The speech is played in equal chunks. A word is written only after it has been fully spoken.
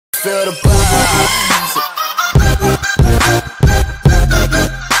feel the vibes.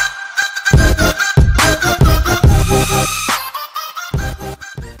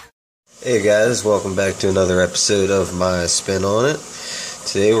 Hey guys, welcome back to another episode of My Spin on It.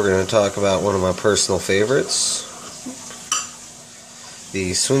 Today we're going to talk about one of my personal favorites,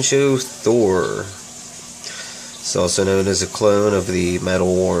 the Swincho Thor. It's also known as a clone of the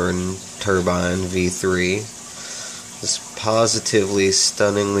metal-worn turbine V3. It's positively,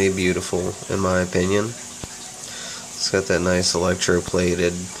 stunningly beautiful, in my opinion. It's got that nice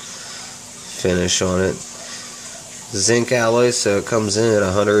electroplated finish on it. Zinc alloy, so it comes in at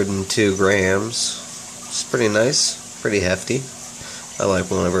 102 grams. It's pretty nice, pretty hefty. I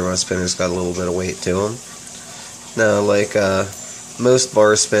like whenever my spinners got a little bit of weight to them. Now, like most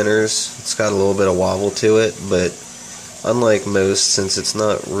bar spinners, it's got a little bit of wobble to it, but unlike most, since it's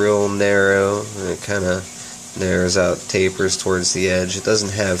not real narrow, and it kind of narrows out, tapers towards the edge, it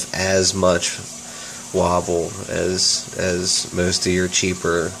doesn't have as much wobble as most of your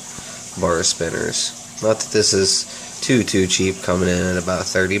cheaper bar spinners. Not that this is too cheap, coming in at about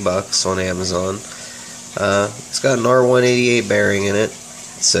 $30 on Amazon. It's got an R188 bearing in it,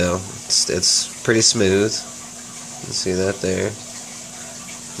 so it's pretty smooth. You can see that there.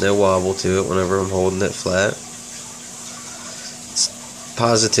 No wobble to it whenever I'm holding it flat. It's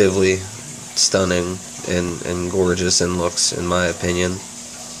positively stunning and gorgeous in looks, in my opinion.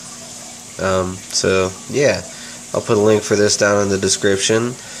 So yeah, I'll put a link for this down in the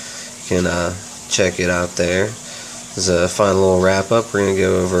description. You can check it out there. As a final little wrap up, we're going to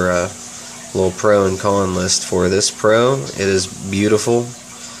go over a little pro and con list for this. Pro, it is beautiful.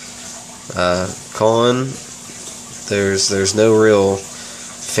 Con, there's no real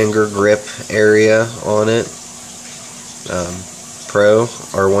finger grip area on it. Pro,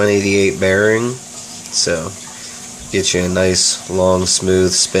 R188 bearing, so get you a nice long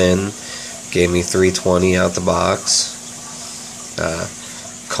smooth spin. Gave me 320 out the box.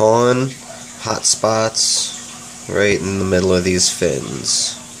 Con, hot spots right in the middle of these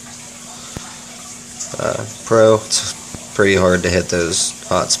fins. Pro, it's pretty hard to hit those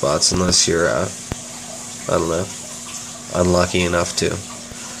hot spots unless you're I don't know, unlucky enough to.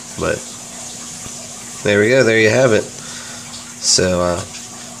 But there we go, there you have it. So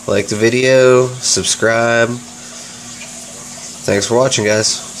like the video, subscribe. Thanks for watching, guys.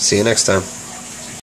 See you next time.